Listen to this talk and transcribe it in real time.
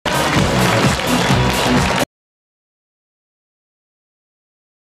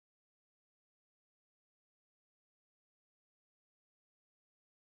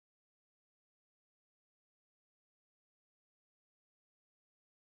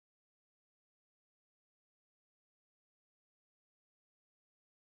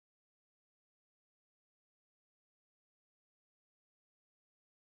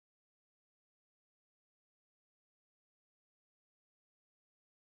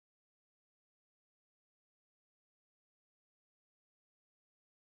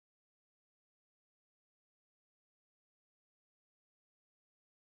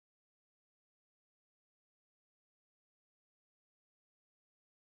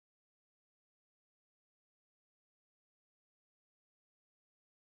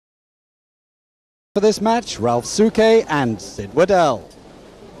For this match, Ralph Suke and Sid Waddell.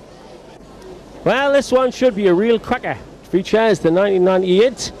 Well, this one should be a real cracker. Features the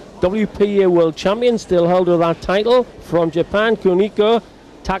 1998 WPA World Champion, still holder of that title, from Japan, Kuniko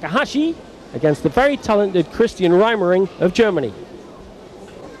Takahashi, against the very talented Christian Rimering of Germany.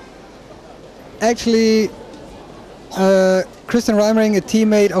 Actually, Christian Rimering, a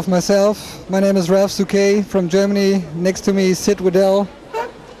teammate of myself. My name is Ralph Suke from Germany. Next to me, Sid Waddell.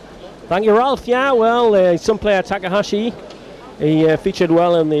 Thank you, Ralph. Yeah, well, some player Takahashi, he featured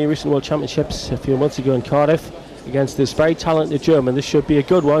well in the recent World Championships a few months ago in Cardiff against this very talented German. This should be a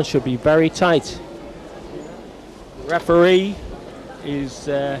good one, should be very tight. The referee is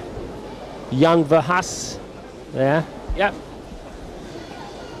Jan Verhaas. Yeah, yep.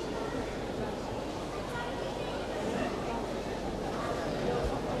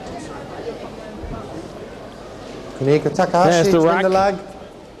 Kuniko Takahashi to win the lag.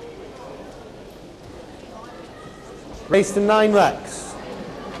 Race to 9 racks.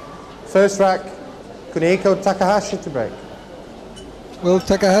 First rack, Kuniko Takahashi to break. Well,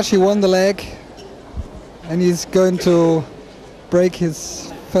 Takahashi won the leg, and he's going to break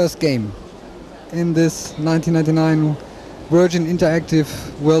his first game in this 1999 Virgin Interactive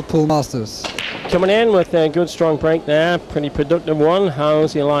Whirlpool Masters. Coming in with a good strong break there, pretty productive one.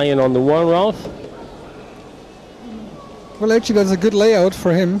 How's he lying on the one, Ralph? Well, actually that's a good layout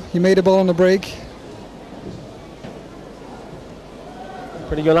for him. He made a ball on the break.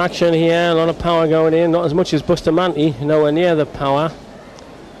 Pretty good action here, a lot of power going in, not as much as Bustamante, nowhere near the power.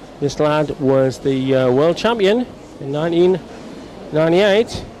 This lad was the world champion in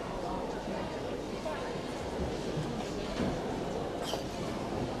 1998.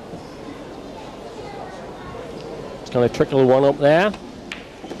 It's going to trickle one up there.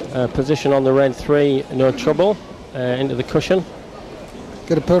 Position on the red 3, no trouble, into the cushion.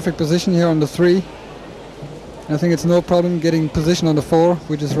 Got a perfect position here on the 3. I think it's no problem getting position on the 4,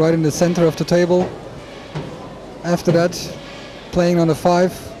 which is right in the center of the table. After that, playing on the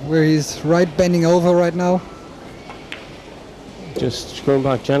 5, where he's right bending over right now. Just screwing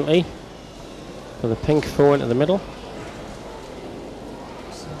back gently for the pink 4 into the middle.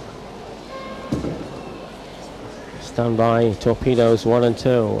 Stand by, torpedoes 1 and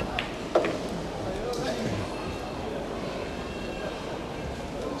 2.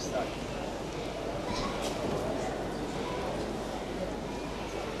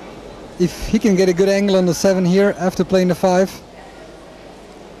 If he can get a good angle on the 7 here after playing the 5,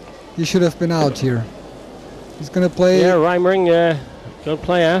 he should have been out here. He's going to play... Yeah, Rimering, good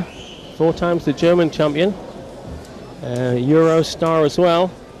player. 4 times the German champion. Euro star as well.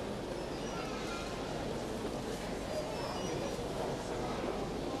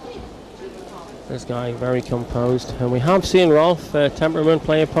 This guy very composed. And we have seen Rolf temperament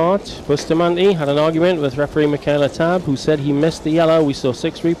play a part. Bustamante had an argument with referee Michaela Tab, who said he missed the yellow. We saw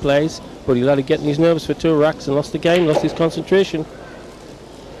 6 replays, but he let it get in his nerves for 2 racks and lost the game, lost his concentration.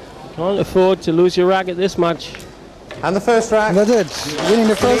 Can't afford to lose your rack at this match. And the first rack. And that's it. Winning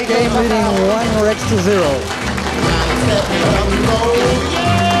the first game, leading 1 racks to 0.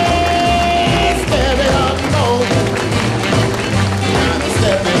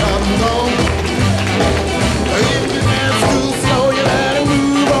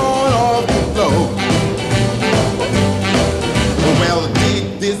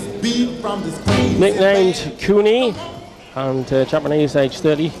 Nicknamed Kuni, and Japanese, age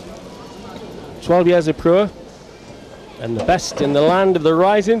 30, 12 years of pro, and the best in the land of the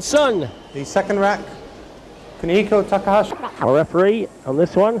rising sun. The second rack, Kuniko Takahashi. Our referee on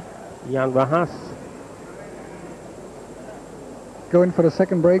this one, Jan Verhaas. Going for the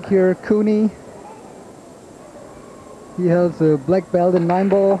second break here, Kuni. He has a black belt in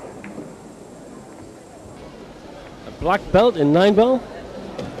 9-ball. A black belt in 9-ball?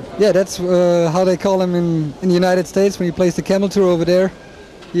 Yeah, that's how they call him in the United States when he plays the Camel Tour over there.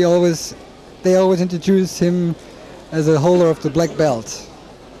 They always introduce him as a holder of the black belt.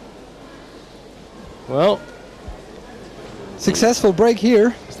 Well, successful break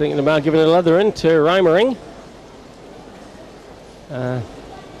here. He's thinking about giving a leather in to Rimering.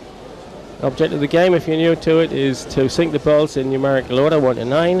 Object of the game, if you're new to it, is to sink the balls in numerical order 1 to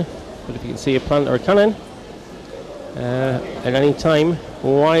 9. But if you can see a plant or a cannon at any time,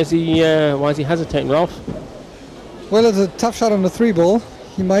 why is he hesitating, Ralph? Well, it's a tough shot on the 3-ball.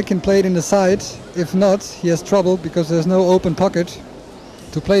 He can play it in the side. If not, he has trouble because there's no open pocket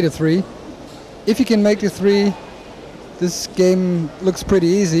to play the 3. If he can make the 3, this game looks pretty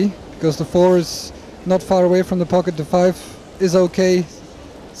easy because the 4 is not far away from the pocket. The 5 is okay.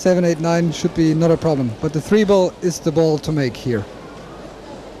 7, 8, 9 should be not a problem. But the 3-ball is the ball to make here.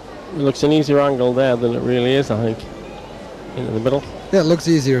 It looks an easier angle there than it really is, I think. Into the middle. Yeah, it looks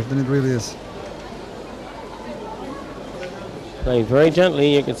easier than it really is. Playing very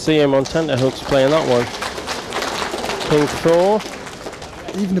gently. You can see him on tenterhooks playing that one. Ping 4.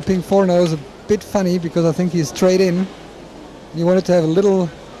 Even the ping 4 now is a bit funny because I think he's straight in. You wanted to have a little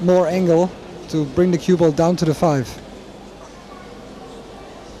more angle to bring the cue ball down to the 5.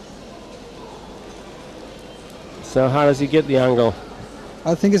 So how does he get the angle?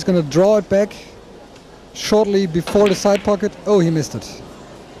 I think he's going to draw it back shortly before the side pocket. Oh, he missed it.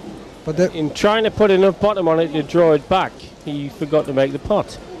 But in trying to put enough bottom on it to draw it back, he forgot to make the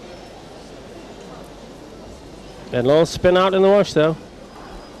pot. It'll all spin out in the wash though.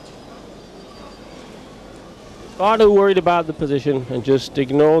 Far too worried about the position and just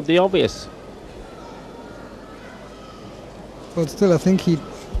ignored the obvious. But still, I think he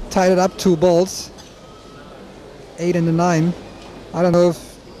tied it up 2 balls. 8 and a 9. I don't know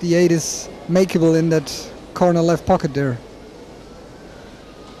if the 8 is makeable in that corner left pocket there.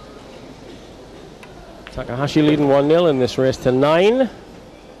 Takahashi leading 1-0 in this race to 9.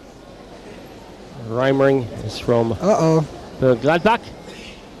 Rimering is from the Gladbach.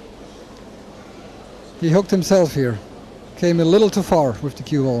 He hooked himself here. Came a little too far with the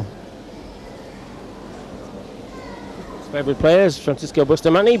cue ball. His favourite player is Francisco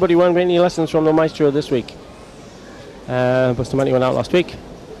Bustamante, but he won't get any lessons from the maestro this week. Bustamante went out last week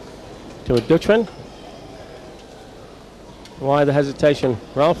to a Dutchman. Why the hesitation,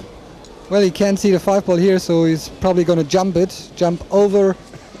 Ralph? Well, he can't see the 5 ball here, so he's probably going to jump over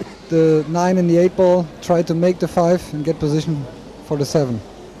the 9 and the 8 ball, try to make the 5 and get position for the 7.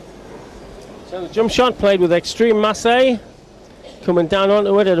 So the jump shot played with extreme masse, coming down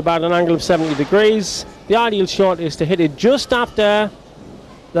onto it at about an angle of 70 degrees. The ideal shot is to hit it just after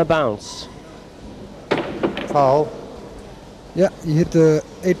the bounce. Foul. Yeah, he hit the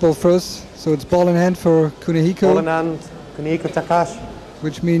 8 ball first, so it's ball in hand for Kunihiko. Ball in hand, Kunihiko Takashi.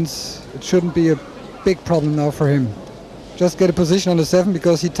 Which means it shouldn't be a big problem now for him. Just get a position on the 7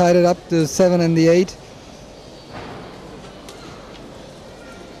 because he tied it up the 7 and the 8.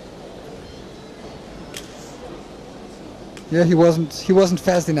 Yeah, he wasn't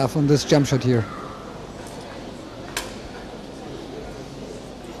fast enough on this jump shot here.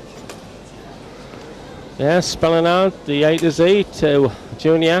 Yeah, spelling out the A to Z to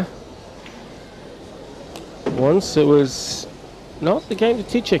Junior. Once it was not the game to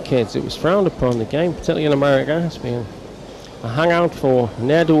teach your kids, it was frowned upon. The game, particularly in America, has been a hangout for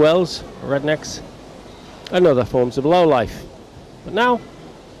ne'er-do-wells, rednecks, and other forms of low life. But now,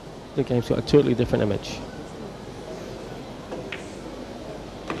 the game's got a totally different image.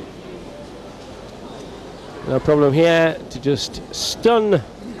 No problem here to just stun,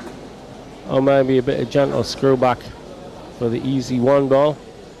 or maybe a bit of gentle screw back for the easy 1 ball.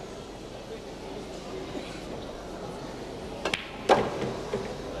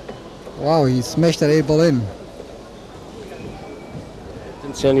 Wow, he smashed that 8 ball in.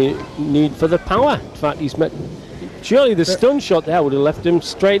 Didn't see any need for the power. In fact, he's met. Surely the stun shot there would have left him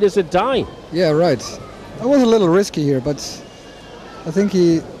straight as a die. Yeah, right. That was a little risky here, but I think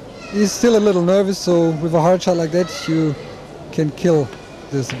he's still a little nervous, so with a hard shot like that, you can kill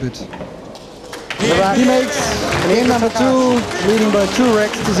this a bit. He makes game number 2, leading by 2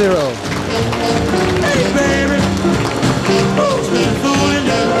 racks to 0. Hey, baby. Who's been fooling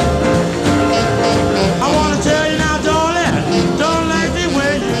you? I want to tell you now, darling, don't like the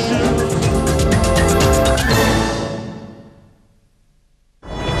way you do.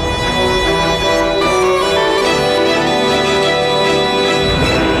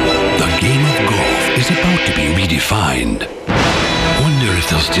 The game of golf is about to be redefined. Wonder if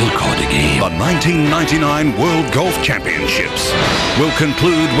they'll still call it a game. The 1999 World Golf Championships will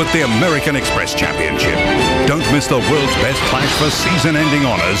conclude with the American Express Championship. Don't miss the world's best clash for season-ending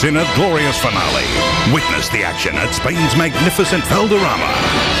honors in a glorious finale. Witness the action at Spain's magnificent Valderrama.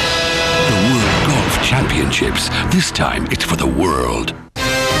 The World Golf Championships. This time, it's for the world.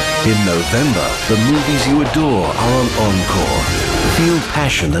 In November, the movies you adore are on Encore. Feel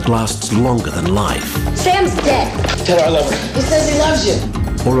passion that lasts longer than life. Sam's dead. Tell her I love her. He says he loves you.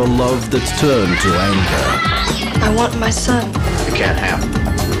 Or a love that's turned to anger. I want my son. It can't happen.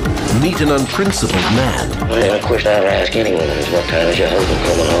 Meet an unprincipled man. Well, the question I ever ask any woman is what time is your husband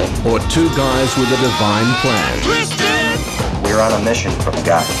coming home? Or 2 guys with a divine plan. We're on a mission from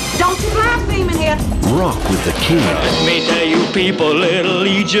God. Don't you blaspheme in here. Rock with the king. Let me tell you people, little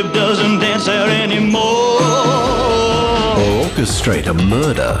Egypt doesn't dance there anymore. Or orchestrate a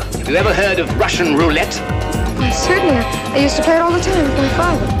murder. Have you ever heard of Russian roulette? Well, certainly. I used to play it all the time with my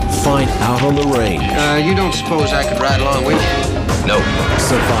father. fight out on the range. You don't suppose I could ride along with you? No.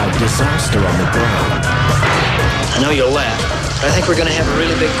 Survive disaster on the ground. I know you'll laugh, but I think we're gonna have a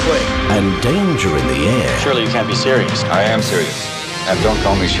really big quake. And danger in the air. Surely you can't be serious. I am serious. And don't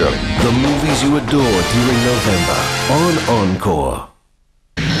call me Shirley. The movies you adore during November on Encore.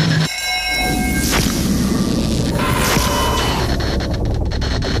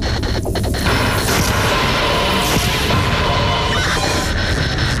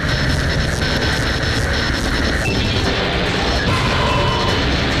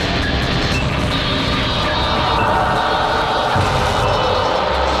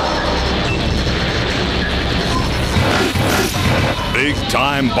 Big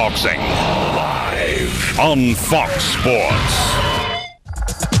time boxing. Live on Fox Sports.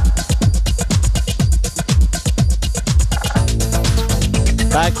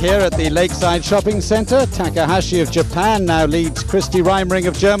 Back here at the Lakeside Shopping Centre, Takahashi of Japan now leads Christy Rimering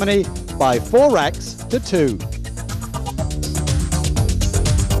of Germany by 4 racks to 2.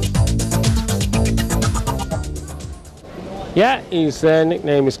 Yeah, his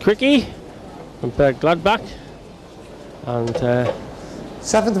nickname is Quickie from Gladbach, and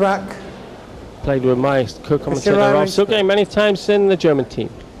 7th rack. played with my co-commentator Ralph Suke many times in the German team.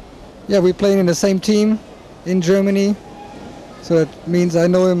 Yeah, we're playing in the same team in Germany, so that means I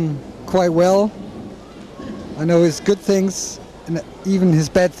know him quite well. I know his good things and even his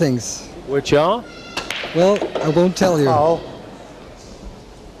bad things. Which are? Well, I won't tell you. Oh.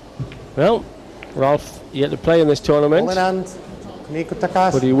 Well, Ralph yet to play in this tournament,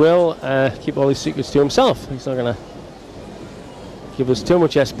 Takashi. but he will keep all his secrets to himself. He's not going to give us too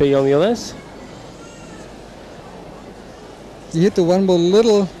much SP on the others. He hit the one ball a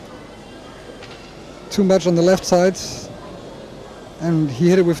little too much on the left side, and he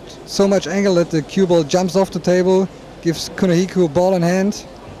hit it with so much angle that the cue ball jumps off the table, gives Kunahiku a ball in hand.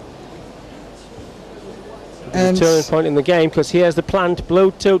 And the turning point in the game, because he has the plant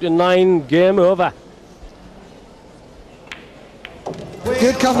blow 2-9, game over.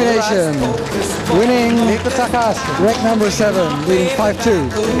 Good combination. Winning rack number 7, leading 5-2.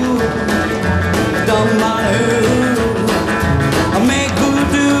 Don't matter. I make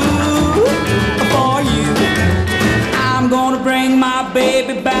voodoo for you. I'm gonna bring my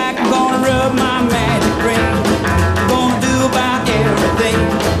baby back. I'm gonna rub my magic ring. I'm gonna do about everything.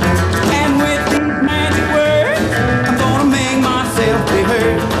 And with these magic words, I'm gonna make myself be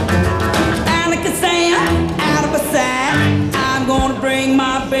heard. And I can stand out of a sack. I'm gonna bring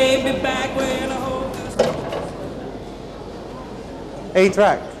my baby back where the whole 8th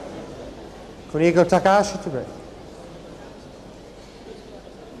rack. Kuniko Takashi to break.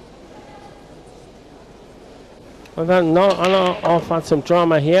 Well, then, I've had some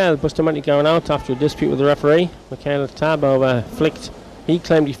drama here. Bustamante going out after a dispute with the referee. Michael Tabo flicked. He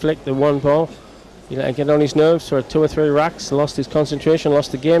claimed he flicked the one ball. He let it get on his nerves for 2 or 3 racks. Lost his concentration,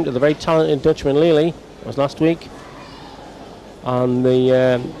 lost the game to the very talented Dutchman Lely. It was last week. And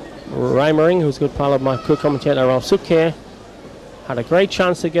the Rimering, who's a good pal of my co-commentator Ralph Suke, had a great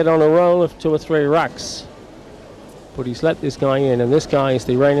chance to get on a roll of 2 or 3 racks. But he's let this guy in, and this guy is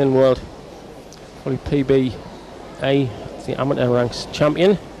the reigning world PBA, the amateur ranks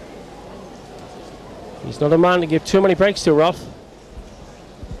champion. He's not a man to give too many breaks to, Ralph.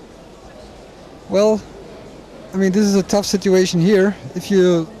 Well, I mean, this is a tough situation here. If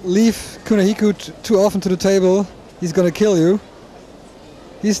you leave Kunahiku too often to the table, he's going to kill you.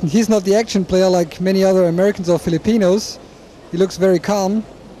 He's not the action player like many other Americans or Filipinos. He looks very calm,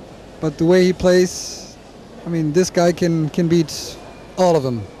 but the way he plays, I mean, this guy can beat all of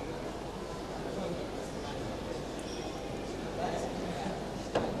them.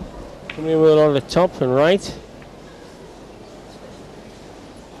 Coming in with on the top and right.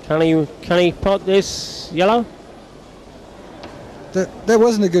 Can he pot this yellow? That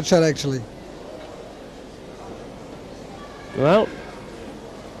wasn't a good shot, actually. Well,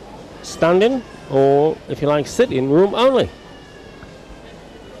 standing, or if you like, sitting, room only.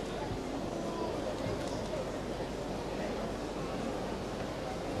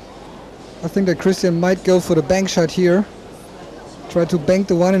 I think that Christian might go for the bank shot here. Try to bank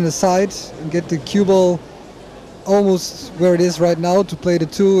the one in the side and get the cue ball almost where it is right now to play the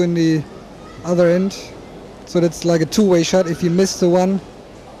 2 in the other end. So that's like a two-way shot. If you miss the one,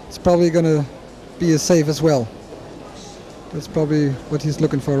 it's probably going to be a save as well. That's probably what he's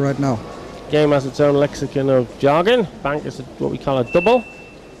looking for right now. Game has its own lexicon of jargon. Bank is what we call a double.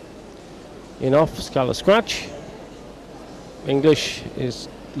 In off, scala scratch. English is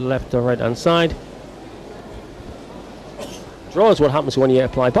left or right hand side. Draw is what happens when you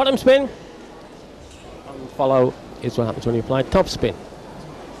apply bottom spin. And follow is what happens when you apply top spin.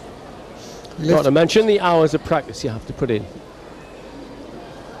 Not to mention the hours of practice you have to put in.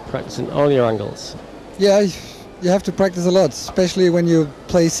 Practicing all your angles. Yeah, you have to practice a lot, especially when you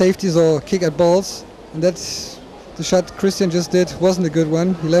play safeties or kick at balls. And that's the shot Christian just did wasn't a good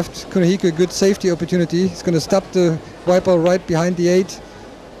one. He left Kunihiko a good safety opportunity. He's going to stop the white ball right behind the 8.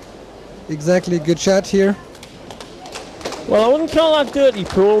 Exactly, good shot here. Well, I wouldn't call that dirty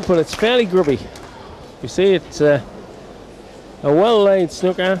pool, but it's fairly grubby. You see, it's a well-laid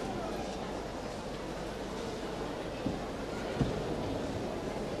snooker.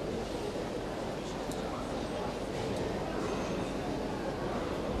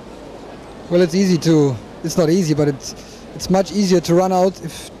 Well, it's not easy, but it's much easier to run out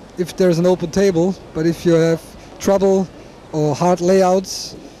if there's an open table. But if you have trouble or hard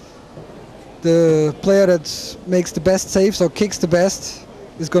layouts, the player that makes the best saves or kicks the best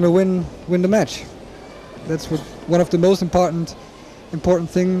is going to win the match. That's one of the most important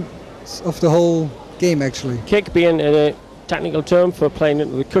things of the whole game, actually. Kick being a technical term for playing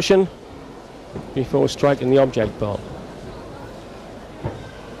into the cushion before striking the object ball.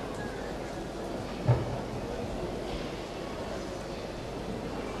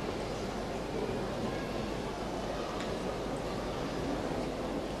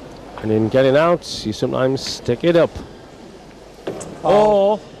 And in getting out, you sometimes stick it up.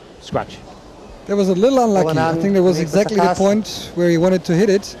 Or scratch. That was a little unlucky. I think that was exactly the point where he wanted to hit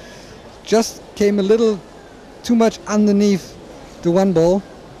it. Just came a little too much underneath the 1 ball.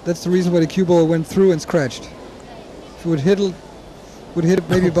 That's the reason why the cue ball went through and scratched. If it would hit it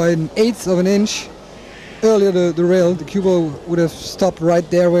maybe by 1/8 of an inch earlier the rail, the cue ball would have stopped right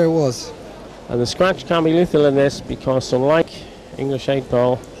there where it was. And the scratch can be lethal in this because unlike English 8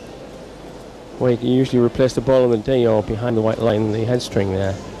 ball, where you can usually replace the ball on the D or behind the white line, the head string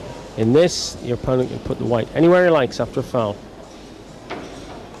there. In this, your opponent can put the white anywhere he likes after a foul.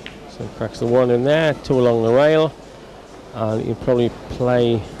 So he cracks the 1 in there, 2 along the rail, and you probably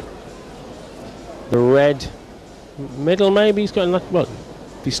play the red middle maybe. He's got enough, well,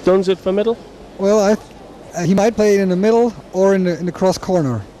 if he stuns it for middle? Well, he might play it in the middle or in the cross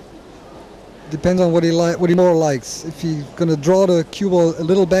corner. Depends on what he more likes. If he's going to draw the cue ball a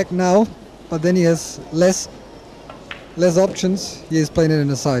little back now, but then he has less options, he is playing it in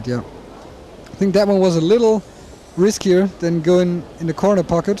the side, yeah. I think that one was a little riskier than going in the corner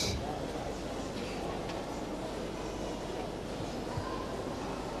pocket.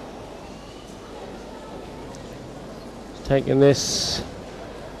 Taking this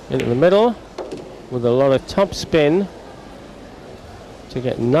into the middle with a lot of top spin to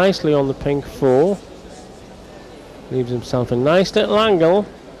get nicely on the pink 4. Leaves himself a nice little angle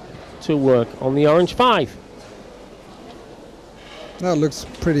to work on the orange 5. That looks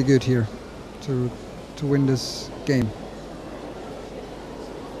pretty good here to win this game.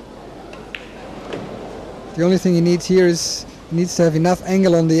 The only thing he needs here is he needs to have enough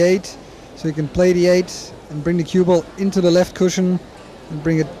angle on the 8 so he can play the 8 and bring the cue ball into the left cushion and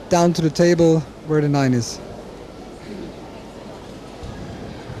bring it down to the table where the 9 is.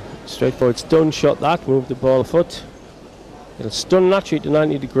 Straightforward stun shot that, move the ball a foot. It'll stun naturally to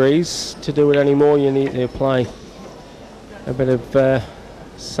 90 degrees. To do it anymore, you need to apply a bit of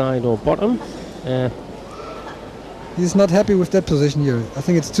side or bottom. He's not happy with that position here. I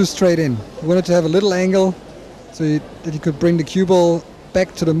think it's too straight in. He wanted to have a little angle so that he could bring the cue ball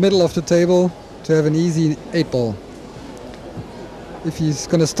back to the middle of the table to have an easy 8 ball. If he's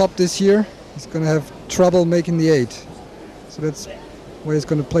going to stop this here, he's going to have trouble making the 8. So that's why he's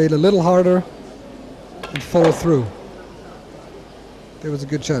going to play it a little harder and follow through. That was a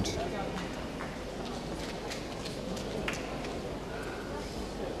good shot.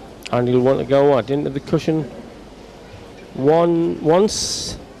 And he'll want to go what, into the cushion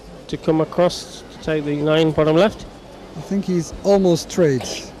once to come across to take the 9 bottom left? I think he's almost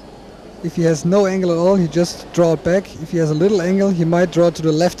straight. If he has no angle at all, he just draw it back. If he has a little angle, he might draw to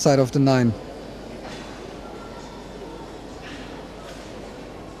the left side of the 9. You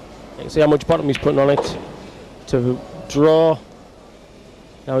can see how much bottom he's putting on it to draw.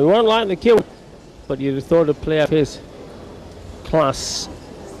 Now he won't like the cue, but you'd have thought a player of his class,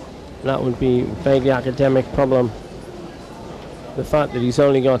 that would be a vaguely academic problem. The fact that he's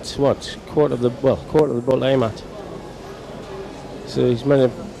only got what, quarter of the ball to aim at. So he's made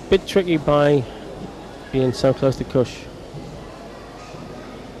a bit tricky by being so close to Kush.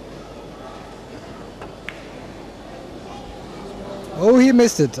 Oh, he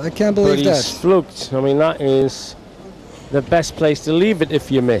missed it. I can't believe that. He's fluked. I mean, that is the best place to leave it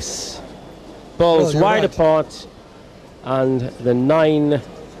if you miss. Balls wide apart, and the 9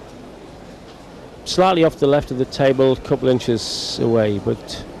 slightly off the left of the table, a couple inches away,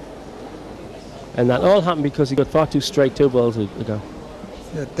 but And that all happened because he got far too straight 2 balls ago.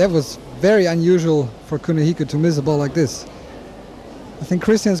 Yeah, that was very unusual for Kunihiko to miss a ball like this. I think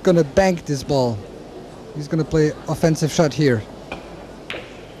Christian's going to bank this ball. He's going to play offensive shot here.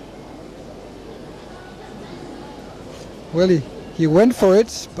 Well, he went for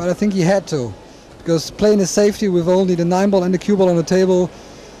it, but I think he had to. Because playing a safety with only the 9 ball and the cue ball on the table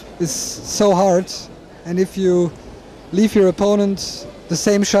is so hard. And if you leave your opponent the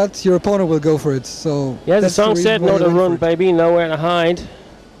same shot, your opponent will go for it. So yeah, the song said no to run, baby, nowhere to hide.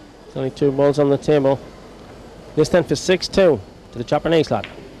 There's only 2 balls on the table. This then for 6-2 to the Japanese lad.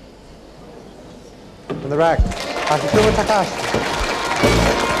 On the rack. Takashi.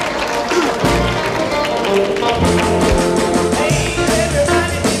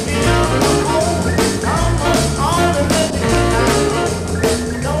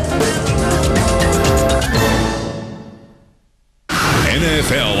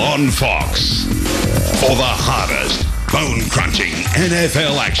 NFL on Fox. For the hardest, bone-crunching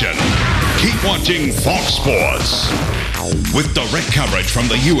NFL action, keep watching Fox Sports. With direct coverage from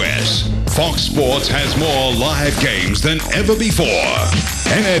the U.S., Fox Sports has more live games than ever before.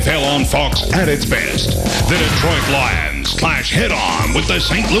 NFL on Fox at its best. The Detroit Lions clash head-on with the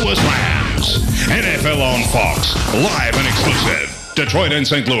St. Louis Rams. NFL on Fox, live and exclusive. Detroit and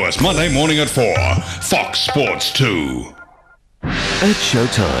St. Louis, Monday morning at 4. Fox Sports 2. At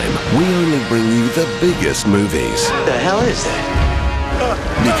Showtime, we only bring you the biggest movies. What the hell is that?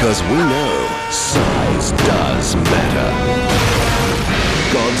 Because we know size does matter.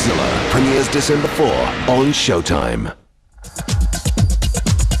 Godzilla premieres December 4 on Showtime.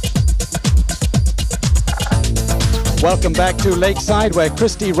 Welcome back to Lakeside, where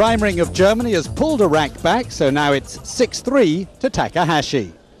Christy Rimering of Germany has pulled a rack back, so now it's 6-3 to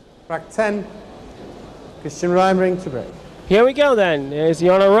Takahashi. Rack 10. Christian Rimering to break. Here we go then. Is he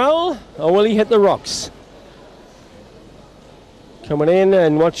on a roll, or will he hit the rocks? Coming in,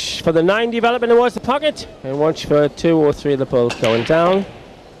 and watch for the 9 developing towards the pocket, and watch for 2 or 3 of the balls going down.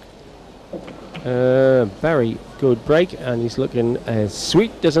 Very good break, and he's looking as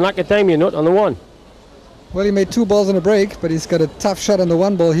sweet as an macadamia nut on the 1. Well, he made 2 balls on a break, but he's got a tough shot on the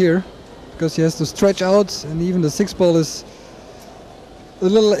 1 ball here, because he has to stretch out, and even the 6 ball is a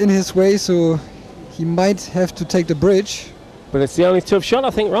little in his way, so he might have to take the bridge. But it's the only tough shot, I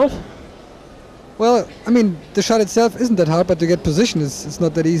think, Rolf. Well, I mean, the shot itself isn't that hard, but to get position is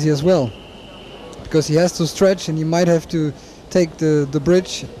not that easy as well. Because he has to stretch, and he might have to take the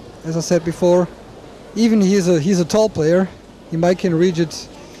bridge, as I said before. Even he's a tall player, he might can reach it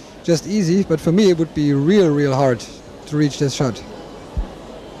just easy, but for me it would be real hard to reach this shot.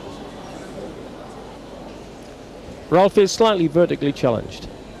 Rolf is slightly vertically challenged,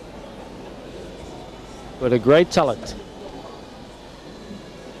 but a great talent.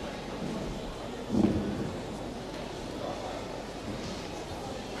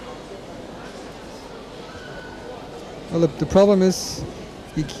 Well, the problem is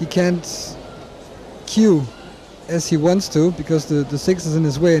he can't cue as he wants to, because the 6 is in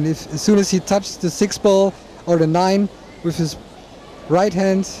his way, and as soon as he touches the 6 ball or the 9 with his right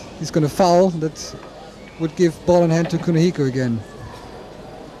hand, he's going to foul. That would give ball in hand to Kunihiko again.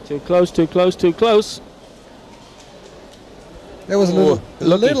 Too close, too close, too close. That was a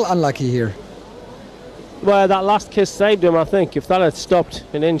little unlucky here. Well, that last kiss saved him, I think. If that had stopped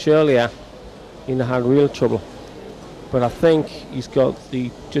an inch earlier, he'd have had real trouble. But I think he's got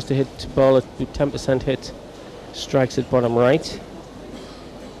just a hit ball at 10% hit. Strikes at bottom right.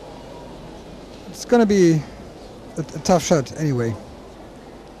 It's going to be a tough shot anyway.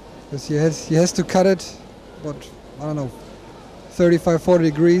 Because he has to cut it, what, I don't know, 35, 40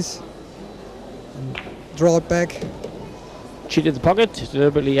 degrees. And draw it back. Cheated the pocket,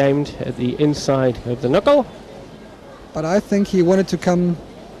 deliberately aimed at the inside of the knuckle. But I think he wanted to come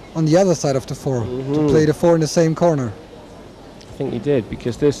on the other side of the 4, to play the 4 in the same corner. I think he did,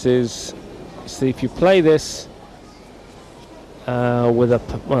 because this is, see, if you play this with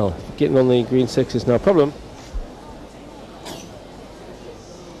getting on the green 6 is no problem.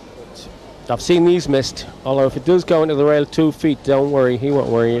 I've seen these missed, although if it does go into the rail 2 feet, don't worry, he won't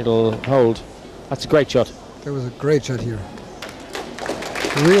worry, it'll hold. That's a great shot. That was a great shot here.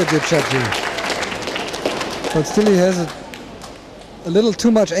 A real good shot here. But still he has a little too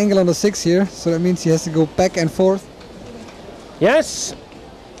much angle on the 6 here, so that means he has to go back and forth. Yes,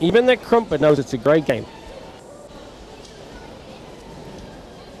 even the crumpet knows it's a great game.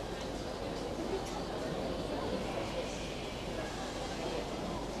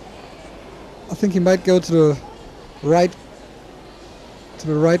 I think he might go to the right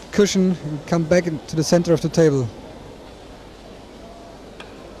cushion and come back into the center of the table.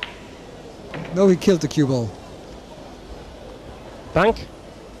 No, he killed the cue ball. Bank?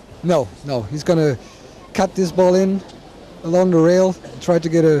 No, he's gonna cut this ball in along the rail, try to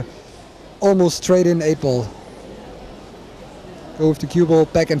get a almost straight in 8 ball. Go with the cue ball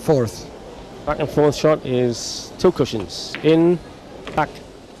back and forth. Back and forth shot is 2 cushions. In, back,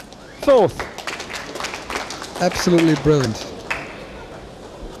 forth. Absolutely brilliant.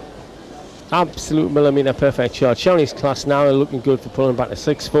 Absolute millimeter perfect shot. Showing his class now, looking good for pulling back to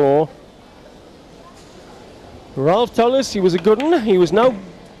 6-4. Ralph told us he was a good one. He was no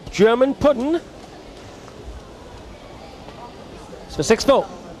German pudding. It's for 6-4.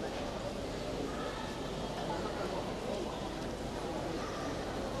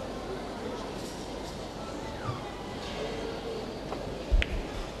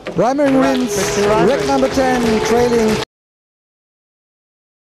 Rimering wins, red number 10, trailing.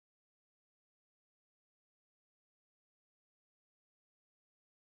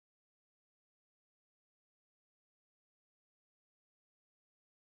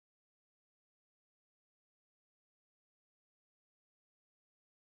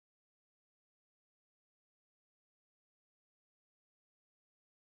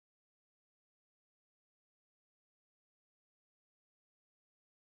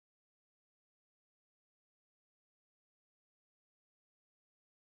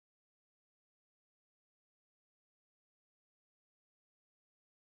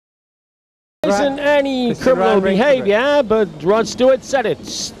 Isn't any criminal behavior, but Rod Stewart said it.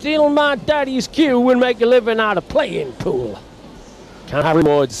 Steal my daddy's cue and make a living out of playing pool. Can't have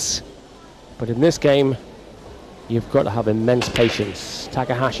rewards. But in this game, you've got to have immense patience.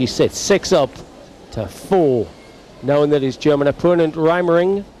 Takahashi sits 6 up to 4, knowing that his German opponent,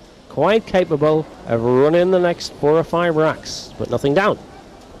 Rimering, quite capable of running the next 4 or 5 racks, but nothing down.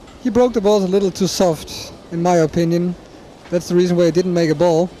 He broke the balls a little too soft, in my opinion. That's the reason why he didn't make a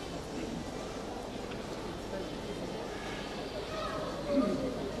ball.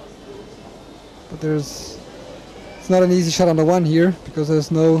 But it's not an easy shot on the 1 here, because there's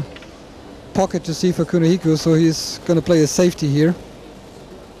no pocket to see for Kunihiko, so he's going to play a safety here.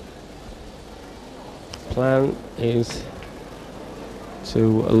 Plan is to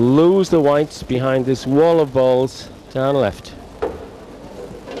lose the whites behind this wall of balls down left.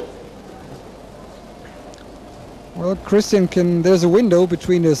 Well, Christian there's a window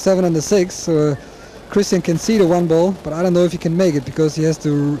between the 7 and the 6, so Christian can see the 1 ball, but I don't know if he can make it, because he has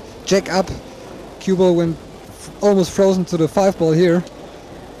to jack up. Cue ball went almost frozen to the 5 ball here,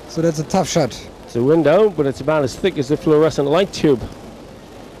 so that's a tough shot. It's a window, but it's about as thick as the fluorescent light tube.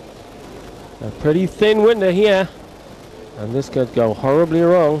 A pretty thin window here, and this could go horribly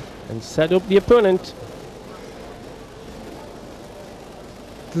wrong and set up the opponent.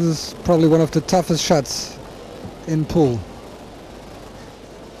 This is probably one of the toughest shots in pool.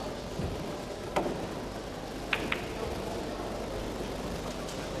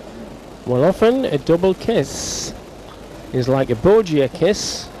 Well, often a double kiss is like a Borgia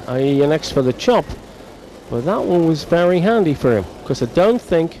kiss, i.e. you're next for the chop, but that one was very handy for him, because I don't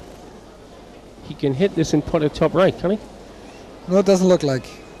think he can hit this in potted top right, can he? No, it doesn't look like.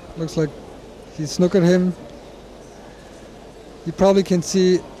 Looks like he snookered him. He probably can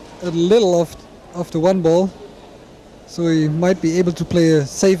see a little of the 1 ball, so he might be able to play a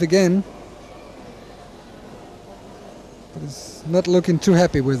safe again, but he's not looking too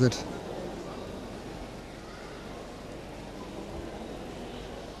happy with it.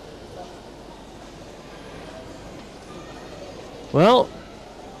 Well,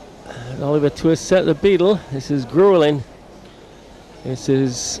 Oliver Twist set the beetle. This is grueling. This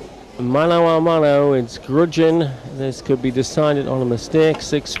is mano a mano. It's grudging. This could be decided on a mistake.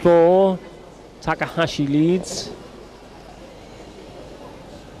 6-4. Takahashi leads.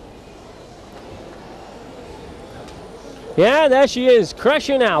 Yeah, there she is,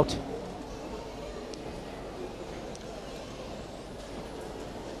 crashing out.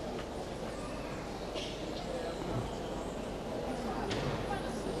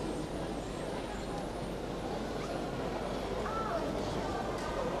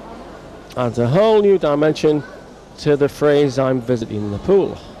 Adds a whole new dimension to the phrase "I'm visiting the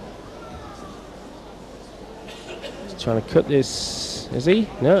pool." He's trying to cut this, is he?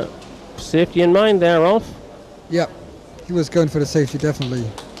 No. Safety in mind there, Rolf. Yeah, he was going for the safety, definitely.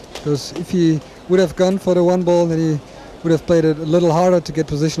 Because if he would have gone for the 1 ball, then he would have played it a little harder to get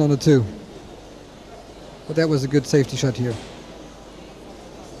position on the 2. But that was a good safety shot here. I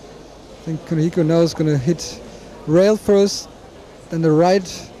think Kunihiko now is going to hit rail first, then the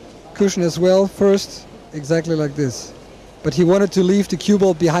right cushion as well first, exactly like this. But he wanted to leave the cue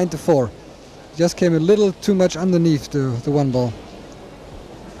ball behind the 4. Just came a little too much underneath the 1 ball.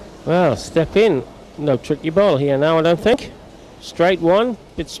 Well, step in. No tricky ball here now, I don't think. Straight one,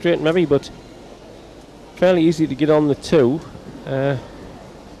 bit straight maybe, but fairly easy to get on the two.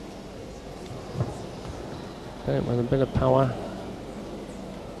 With a bit of power.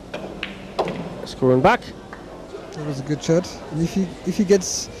 Scoring back. That was a good shot. And if he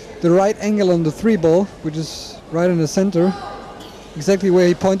gets the right angle on the 3 ball, which is right in the center, exactly where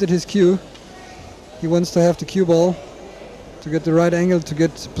he pointed his cue, he wants to have the cue ball to get the right angle to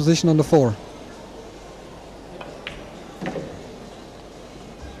get position on the 4.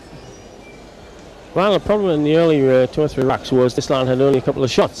 Well, the problem in the early 2 or 3 racks was this line had only a couple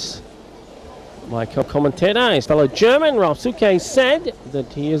of shots. My commentator, his fellow German, Ralph Suke, said that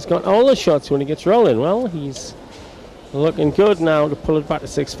he has got all the shots when he gets rolling. Well, he's looking good now to pull it back to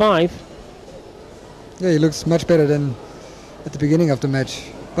 6-5. Yeah, he looks much better than at the beginning of the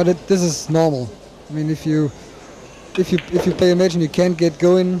match. But this is normal. I mean, if you play a match and you can't get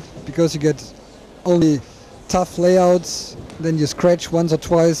going because you get only tough layouts, then you scratch once or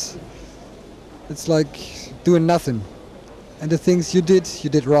twice, it's like doing nothing. And the things you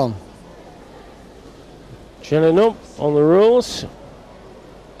did wrong. Chilling up on the rules.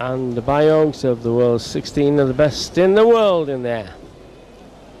 And the Biogs of the world 16 are the best in the world in there.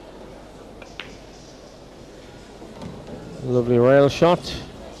 Lovely rail shot.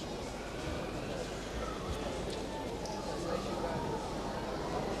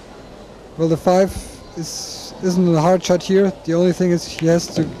 Well, the 5 isn't a hard shot here. The only thing is he has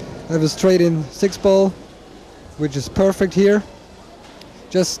to have a straight in 6 ball, which is perfect here.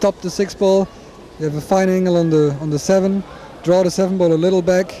 Just stop the 6 ball. You have a fine angle on the 7. Draw the 7 ball a little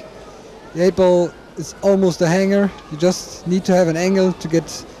back. The 8 ball is almost a hanger. You just need to have an angle to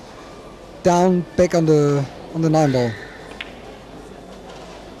get down back on the 9 ball.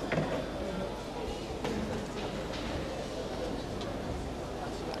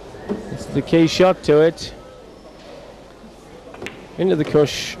 It's the key shot to it. Into the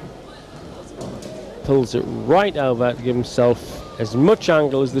cush. Pulls it right over to give himself as much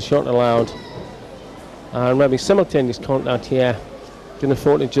angle as the shot allowed. And maybe simultaneous contact here. Can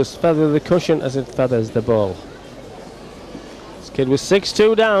afford to just feather the cushion as it feathers the ball. This kid was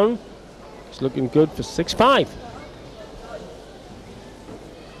 6-2 down. He's looking good for 6-5.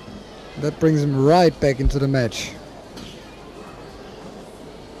 That brings him right back into the match.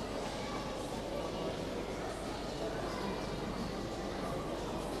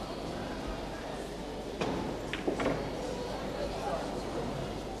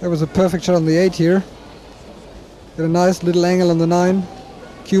 That was a perfect shot on the 8 here. Got a nice little angle on the 9.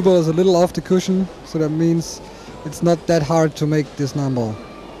 Cue ball is a little off the cushion, so that means it's not that hard to make this 9 ball.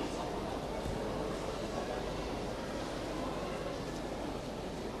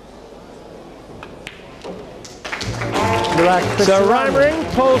 So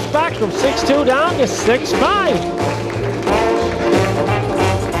Rimering pulls back from 6-2 down to 6-5.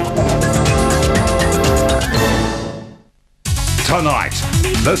 Tonight,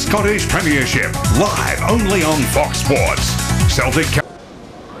 the Scottish Premiership, live only on Fox Sports. Celtic.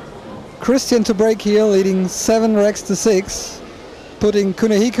 Christian to break here, leading 7 racks to 6, putting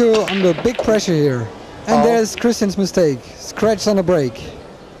Kunihiko under big pressure here. And there's Christian's mistake, scratch on a break.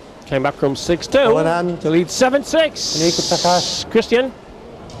 Came back from 6-2 to lead 7-6. Takashi. Christian.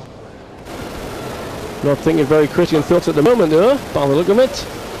 Not thinking very Christian thoughts at the moment though, by the look of it.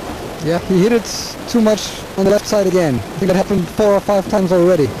 Yeah, he hit it too much on the left side again. I think that happened 4 or 5 times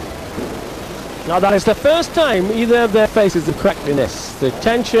already. Now that is the first time either of their faces have cracked in this. The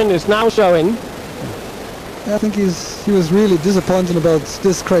tension is now showing. Yeah, I think he was really disappointed about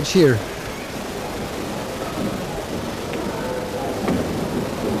this scratch here.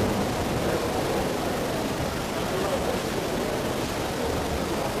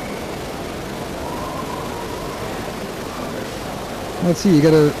 Let's see, you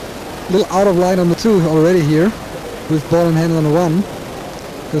got a little out of line on the 2 already here, with ball in hand on the 1,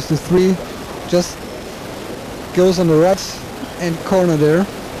 because the 3 just goes on the right and corner there.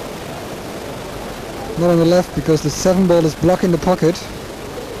 Not on the left because the 7 ball is blocking the pocket.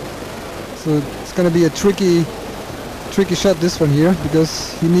 So it's going to be a tricky shot, this one here,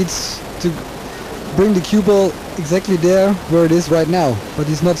 because he needs to bring the cue ball exactly there where it is right now, but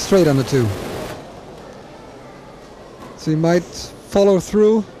he's not straight on the 2. So he might follow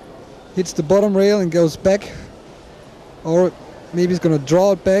through, hits the bottom rail and goes back, or maybe he's going to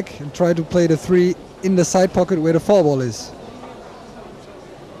draw it back and try to play the 3 in the side pocket where the 4 ball is.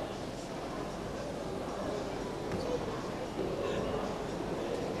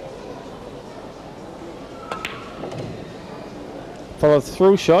 Follow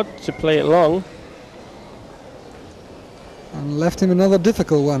through shot to play it long. And left him another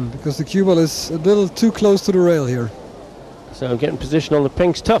difficult one because the cue ball is a little too close to the rail here. So getting position on the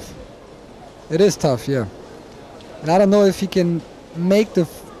pink's tough. It is tough, yeah. And I don't know if he can make the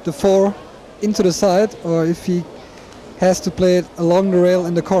 4 into the side or if he has to play it along the rail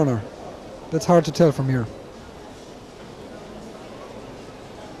in the corner. That's hard to tell from here.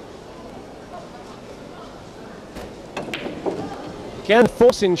 Again,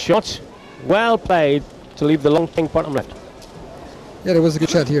 forcing shot. Well played to leave the long pink bottom left. Yeah, there was a good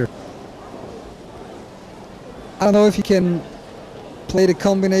shot here. I don't know if he can play the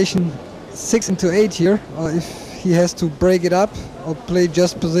combination 6 into 8 here, or if he has to break it up or play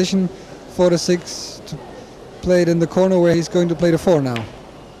just position for the 6 to play it in the corner where he's going to play the 4 now.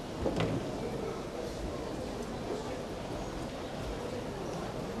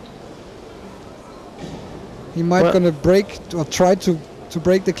 He might gonna break or try to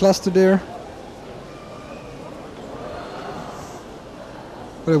break the cluster there.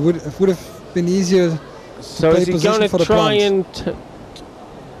 But it would have been easier to so play is he position going for to the try plums. and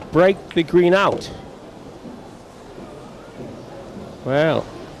break the green out? Well,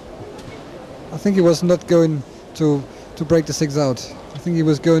 I think he was not going to break the 6 out. I think he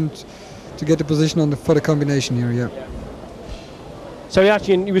was going to get the position on for the combination here, yeah. So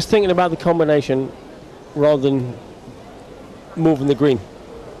he was thinking about the combination rather than moving the green.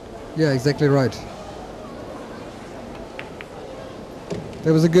 Yeah, exactly right.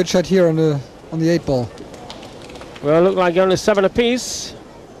 There was a good shot here on the 8 ball. Well, it looked like only 7 apiece.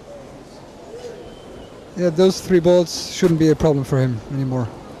 Yeah, those 3 balls shouldn't be a problem for him anymore.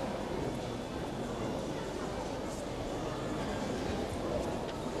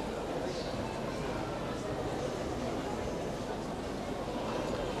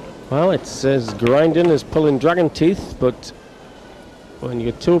 Well, it's as grinding as pulling dragon teeth, but when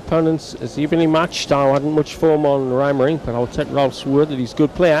you get 2 opponents as evenly matched, I hadn't much form on Rimering, but I'll take Ralph's word that he's a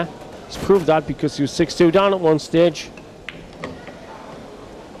good player. He's proved that because he was 6-2 down at one stage.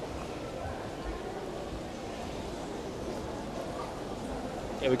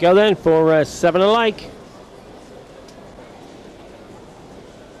 Here we go then for 7 alike.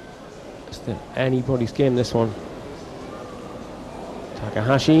 It's anybody's game, this one.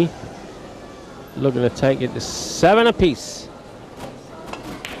 Takahashi looking to take it to 7 apiece.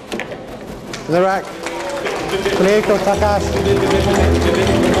 To the rack. Kaneko Takashi.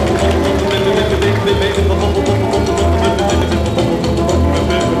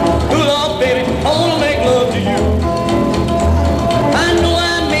 Love, baby, I wanna make love to you. I know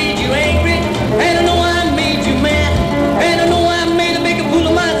I made you angry, and I know I made you mad, and I know I made a big fool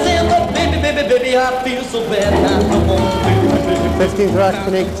of myself, but baby, baby, baby, I feel so bad, and I don't want to. 15th rack,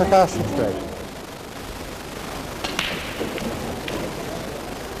 Kaneko Takashi straight.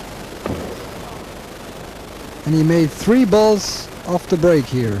 And he made 3 balls off the break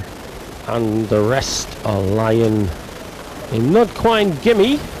here. And the rest are lying in not quite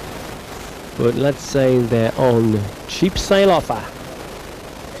gimme, but let's say they're on cheap sale offer.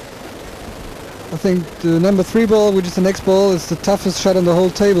 I think the number 3 ball, which is the next ball, is the toughest shot on the whole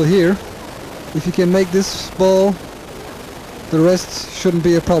table here. If you can make this ball, the rest shouldn't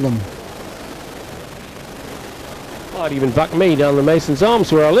be a problem. Might even back me down the Mason's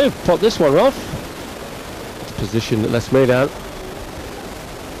Arms where I live. Pop this one off. It's a position that lets me down.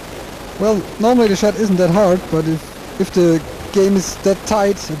 Well, normally the shot isn't that hard, but if the game is that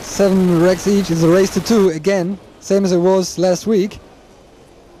tight, at 7 racks each, it's a race to 2 again, same as it was last week.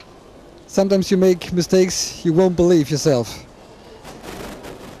 Sometimes you make mistakes you won't believe yourself.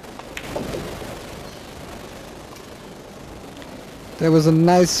 There was a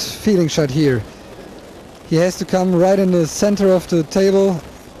nice feeling shot here. He has to come right in the center of the table.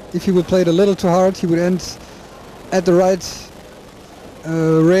 If he would play it a little too hard, he would end at the right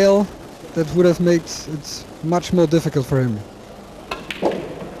rail. That would have made it much more difficult for him.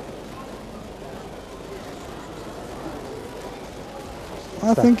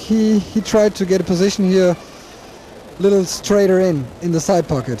 I think he tried to get a position here a little straighter in the side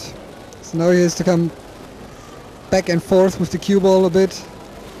pocket. So now he has to come back and forth with the cue ball a bit.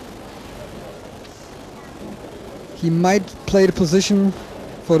 He might play the position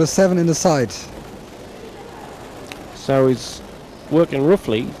for the 7 in the side. So he's working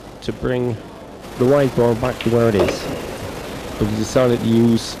roughly to bring the white ball back to where it is. But he decided to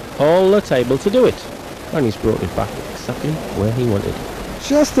use all the table to do it. And he's brought it back exactly where he wanted.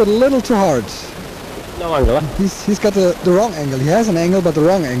 Just a little too hard. No angle. He's got the wrong angle. He has an angle, but the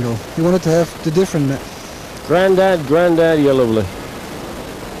wrong angle. He wanted to have the different... Granddad, you're lovely.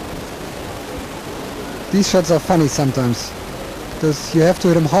 These shots are funny sometimes. Because you have to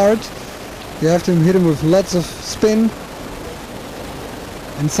hit him hard. You have to hit him with lots of spin.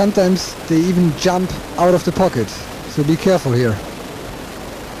 And sometimes they even jump out of the pocket. So be careful here.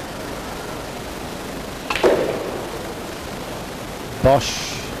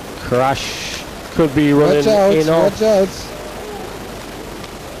 Bosch, crash, could be running watch out, in off. watch out.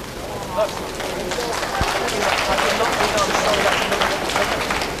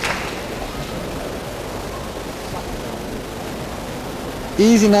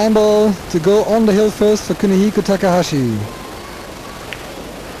 Easy 9-ball to go on the hill first for Kunihiko Takahashi.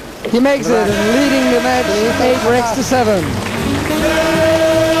 He makes it, and leading the match 8 racks to 7.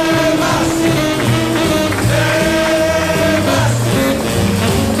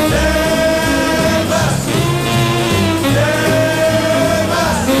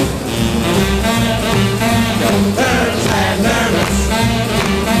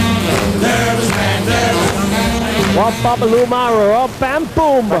 What Babalumaro, oh bam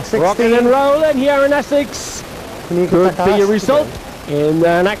boom, rocking and rolling here in Essex. Could be a result in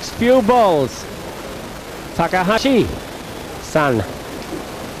the next few balls. Takahashi San,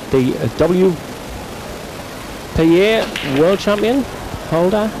 the WPA World Champion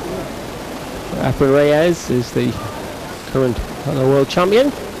holder. Efren Reyes is the current World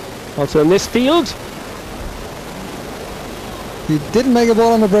Champion, also in this field. He didn't make a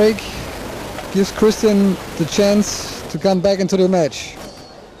ball on the break. Gives Christian the chance to come back into the match.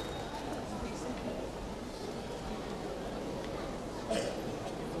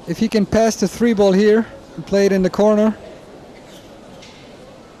 If he can pass the 3-ball here and play it in the corner,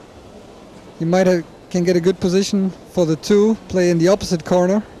 he can get a good position for the 2, play in the opposite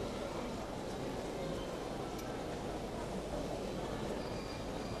corner.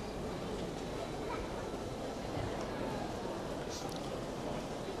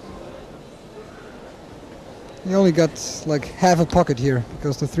 He only got like half a pocket here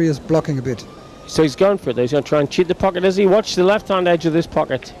because the 3 is blocking a bit. So he's going for it. He's going to try and cheat the pocket, is he? Watch the left-hand edge of this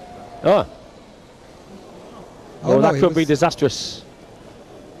pocket. Oh. Well, that could be disastrous.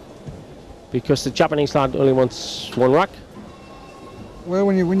 Because the Japanese lad only wants 1 rack. Well,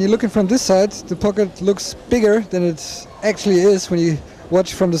 when you're looking from this side, the pocket looks bigger than it actually is when you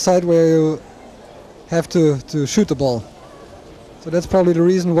watch from the side where you have to shoot the ball. So that's probably the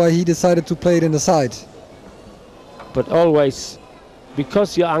reason why he decided to play it in the side. But always,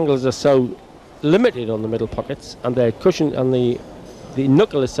 because your angles are so limited on the middle pockets and the cushion and the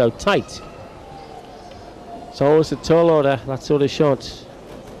knuckle is so tight, it's always a tall order, that sort of shot.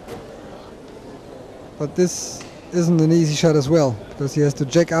 But this isn't an easy shot as well, because he has to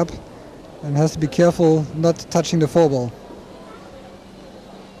jack up and has to be careful not touching the 4-ball.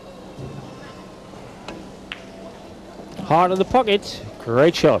 Hard on the pocket,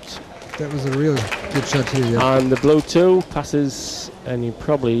 great shot. That was a real good shot here, yeah. And the blue 2 passes, and he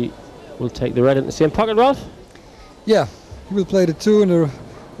probably will take the red in the same pocket, Ralph? Yeah, he will play the 2 in the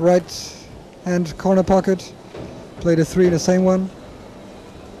right hand corner pocket, play the 3 in the same one.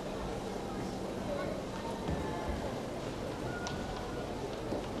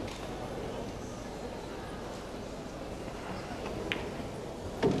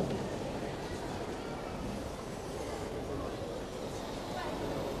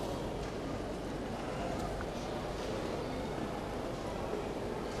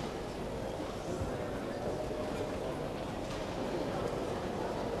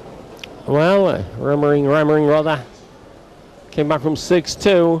 Well, Rimering rather, came back from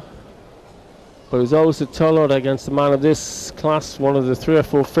 6-2, but it was always a tall order against the man of this class, one of the 3 or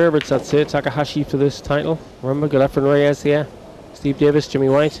 4 favourites, I'd say, Takahashi for this title. Remember, got Efren Reyes here, Steve Davis, Jimmy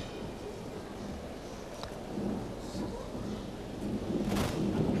White.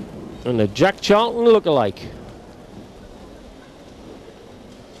 And a Jack Charlton look-alike.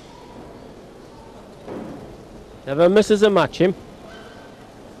 Never misses a match, him.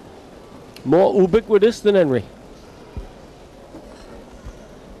 More ubiquitous than Henry.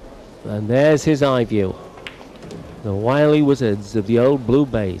 And there's his eye view. The wily wizards of the old Blue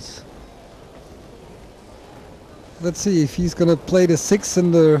Bays. Let's see if he's gonna play the 6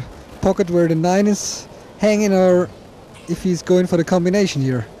 in the pocket where the 9 is hanging, or if he's going for the combination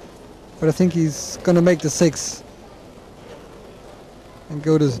here. But I think he's gonna make the 6 and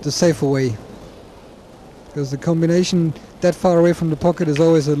go the safer way, because the combination that far away from the pocket is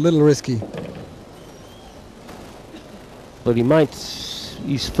always a little risky. But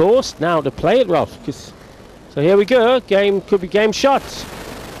he's forced now to play it, Ralph. So here we go, could be game shot.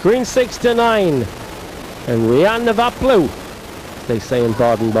 Green 6-9. And Rihanna va blue, they say in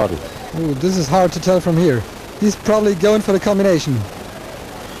Baden-Baden. Ooh, this is hard to tell from here. He's probably going for the combination.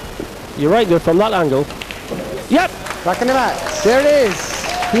 You're right there from that angle. Yep! Back in the match. There it is.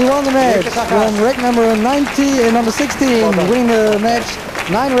 He won the match. From rack number 90 and number 16, winning the match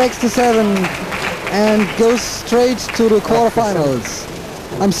 9 racks to 7 and goes straight to the quarterfinals.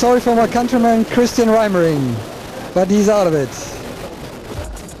 I'm sorry for my countryman Christian Rimering, but he's out of it.